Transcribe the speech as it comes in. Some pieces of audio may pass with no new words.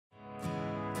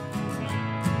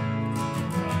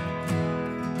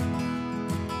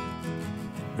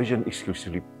Vision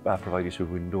exclusively provide us with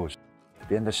windows.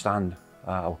 They understand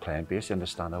our client base, they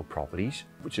understand our properties,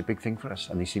 which is a big thing for us,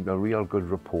 and they seem to have a real good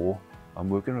rapport and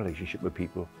working relationship with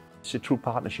people. It's a true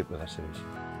partnership with us, it is.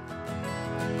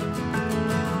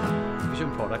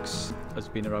 Vision Products has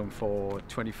been around for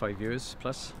 25 years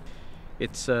plus.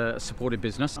 It's a supported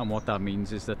business, and what that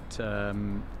means is that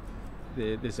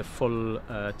there's a full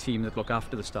team that look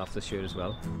after the staff this year as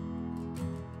well.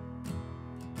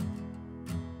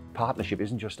 Partnership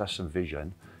isn't just us and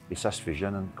Vision, it's us,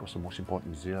 Vision, and of course the most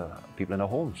important is people in our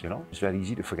homes, you know. It's very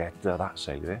easy to forget that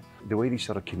side of it. The way they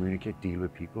sort of communicate, deal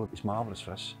with people, is marvellous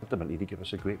for us. Ultimately, they give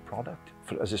us a great product.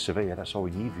 As a surveyor, that's all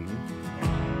we need, really.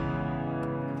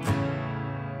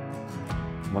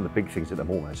 One of the big things at the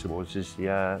moment, I suppose, is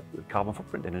the carbon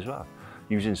footprinting as well.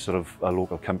 Using sort of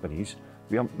local companies,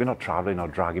 we're not travelling or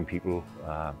dragging people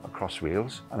across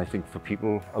Wales. And I think for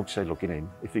people outside looking in,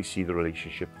 if they see the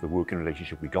relationship, the working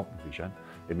relationship we got with Vision,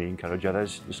 it may encourage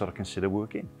others to sort of consider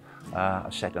working,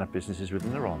 setting up businesses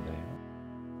within the Rhondda.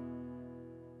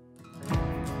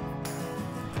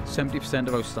 70%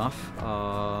 of our staff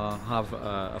have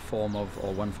a form of,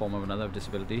 or one form of another, of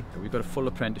disability. We've got a full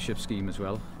apprenticeship scheme as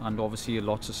well, and obviously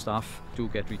lots of staff do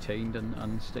get retained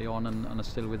and stay on and are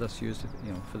still with us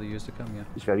for the years to come. Yeah.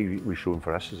 It's very reassuring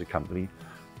for us as a company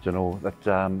to know that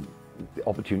the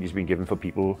opportunity has been given for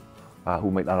people who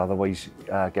might not otherwise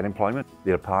get employment.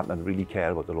 They're a partner and really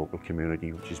care about the local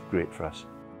community, which is great for us.